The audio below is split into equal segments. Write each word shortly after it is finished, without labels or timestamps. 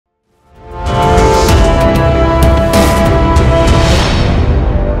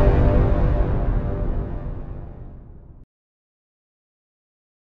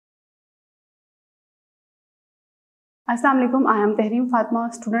Assalamu alaikum. I am Tehreem Fatima,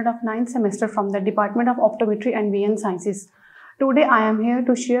 student of 9th semester from the Department of Optometry and Vision Sciences. Today I am here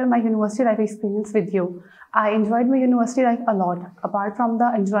to share my university life experience with you. I enjoyed my university life a lot. Apart from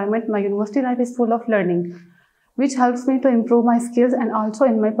the enjoyment, my university life is full of learning, which helps me to improve my skills and also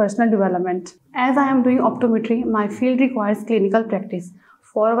in my personal development. As I am doing optometry, my field requires clinical practice.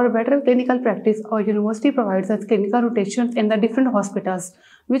 For our better clinical practice, our university provides us clinical rotations in the different hospitals,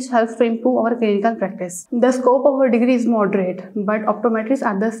 which helps to improve our clinical practice. The scope of our degree is moderate, but optometrists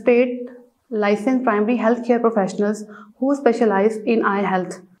are the state licensed primary healthcare professionals who specialize in eye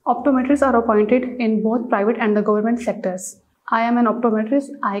health. Optometrists are appointed in both private and the government sectors. I am an optometrist.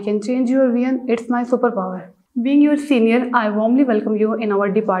 I can change your vision. It's my superpower. Being your senior, I warmly welcome you in our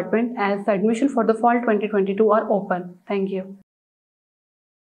department as the admission for the fall 2022 are open. Thank you.